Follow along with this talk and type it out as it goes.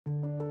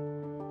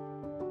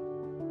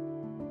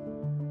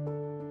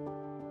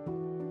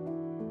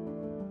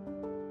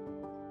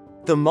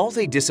The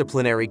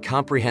Multidisciplinary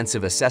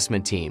Comprehensive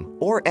Assessment Team,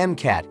 or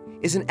MCAT,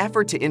 is an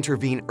effort to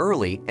intervene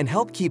early and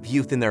help keep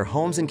youth in their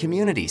homes and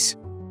communities.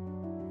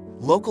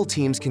 Local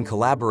teams can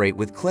collaborate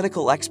with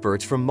clinical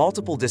experts from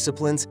multiple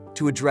disciplines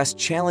to address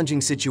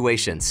challenging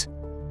situations.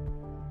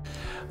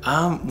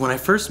 When I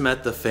first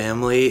met the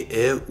family,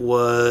 it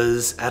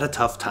was at a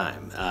tough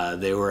time.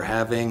 They were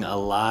having a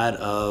lot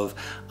of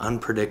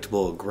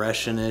unpredictable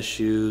aggression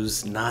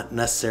issues, not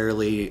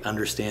necessarily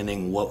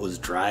understanding what was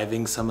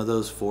driving some of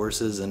those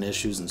forces and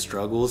issues and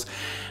struggles.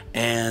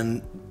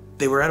 And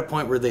they were at a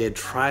point where they had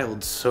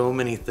trialed so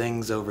many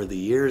things over the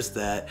years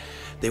that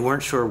they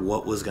weren't sure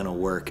what was going to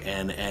work,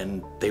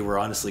 and they were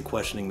honestly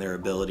questioning their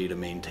ability to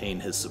maintain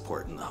his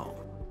support in the home.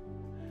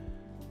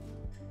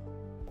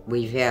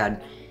 We've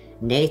had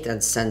Nathan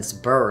since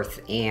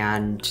birth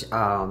and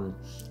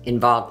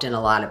involved in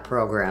a lot of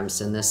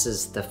programs, and this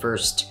is the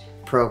first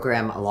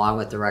program along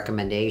with the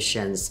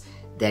recommendations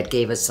that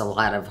gave us a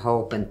lot of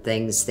hope and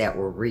things that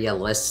were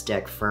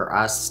realistic for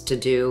us to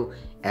do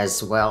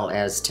as well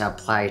as to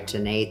apply to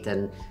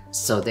Nathan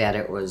so that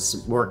it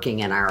was working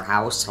in our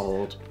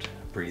household.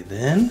 Breathe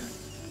in,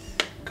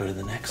 go to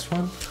the next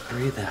one,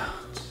 breathe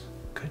out.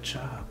 Good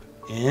job.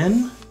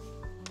 In.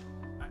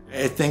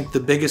 I think the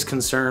biggest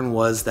concern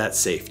was that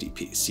safety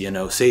piece,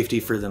 safety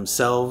for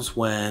themselves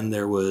when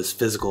there was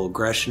physical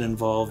aggression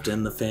involved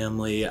in the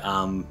family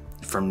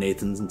from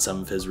Nathan's and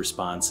some of his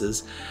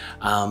responses,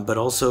 but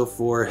also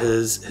for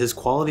his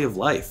quality of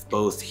life,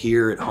 both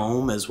here at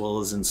home as well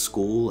as in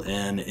school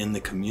and in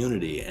the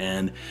community.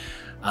 And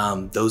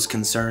those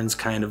concerns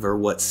kind of are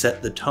what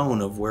set the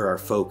tone of where our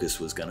focus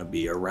was going to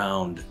be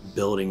around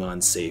building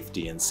on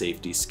safety and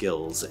safety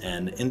skills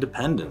and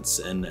independence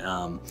and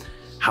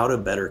how to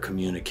better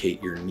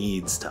communicate your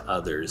needs to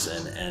others.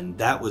 And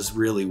that was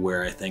really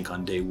where I think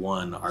on day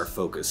one our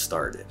focus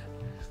started.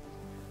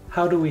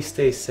 How do we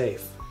stay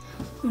safe?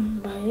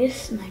 By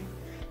listening.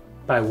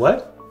 By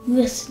what?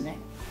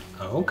 Listening.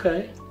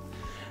 Okay.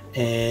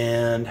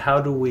 And how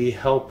do we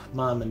help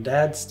mom and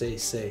dad stay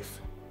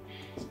safe?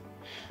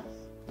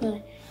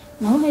 But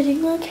no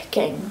hitting or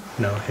kicking.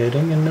 No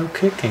hitting and no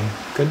kicking.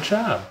 Good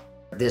job.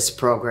 This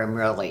program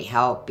really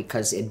helped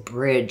because it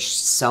bridged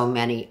so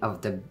many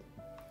of the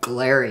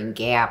glaring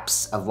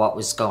gaps of what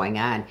was going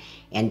on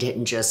and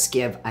didn't just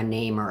give a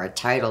name or a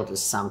title to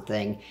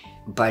something,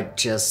 but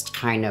just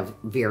kind of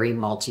very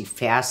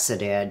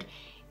multifaceted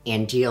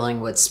and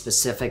dealing with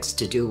specifics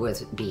to do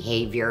with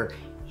behavior,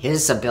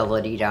 his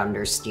ability to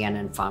understand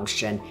and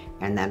function,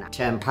 and then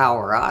to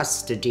empower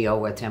us to deal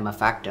with him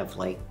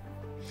effectively.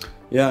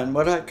 Yeah, and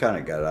what I kind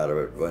of got out of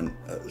it, when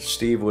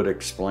Steve would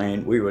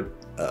explain, we would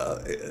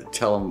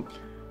tell him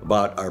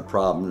about our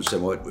problems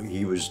and what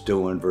he was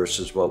doing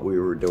versus what we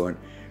were doing.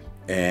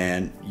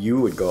 And you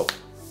would go,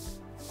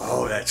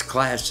 oh, that's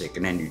classic.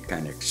 And then you'd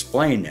kind of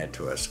explain that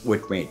to us,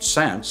 which made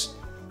sense.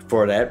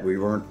 Before that, we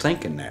weren't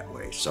thinking that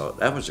way. So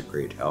that was a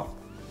great help.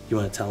 You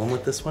want to tell them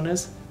what this one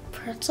is?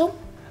 Pretzel.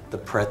 The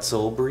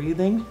pretzel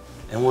breathing.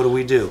 And what do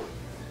we do?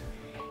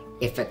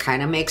 If it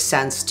kind of makes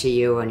sense to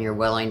you and you're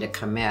willing to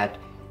commit,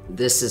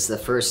 this is the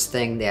first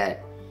thing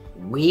that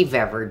we've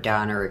ever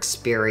done or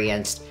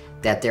experienced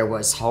that there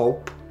was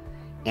hope,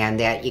 and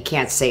that you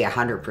can't say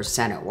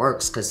 100% it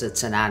works because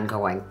it's an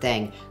ongoing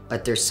thing,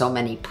 but there's so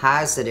many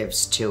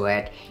positives to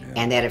it. Yeah.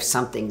 And that if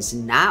something's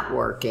not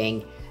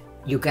working,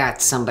 you got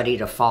somebody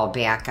to fall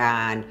back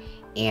on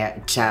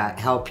and to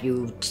help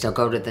you to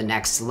go to the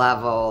next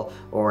level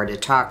or to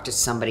talk to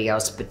somebody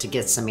else, but to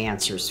get some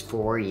answers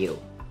for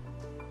you.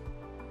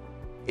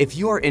 If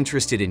you are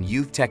interested in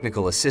youth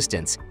technical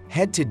assistance,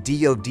 head to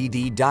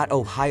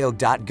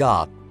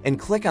dodd.ohio.gov and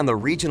click on the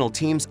regional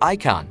teams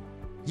icon.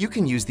 You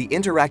can use the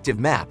interactive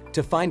map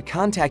to find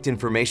contact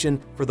information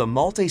for the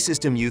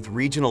Multi-System Youth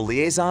Regional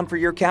Liaison for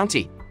your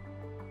county.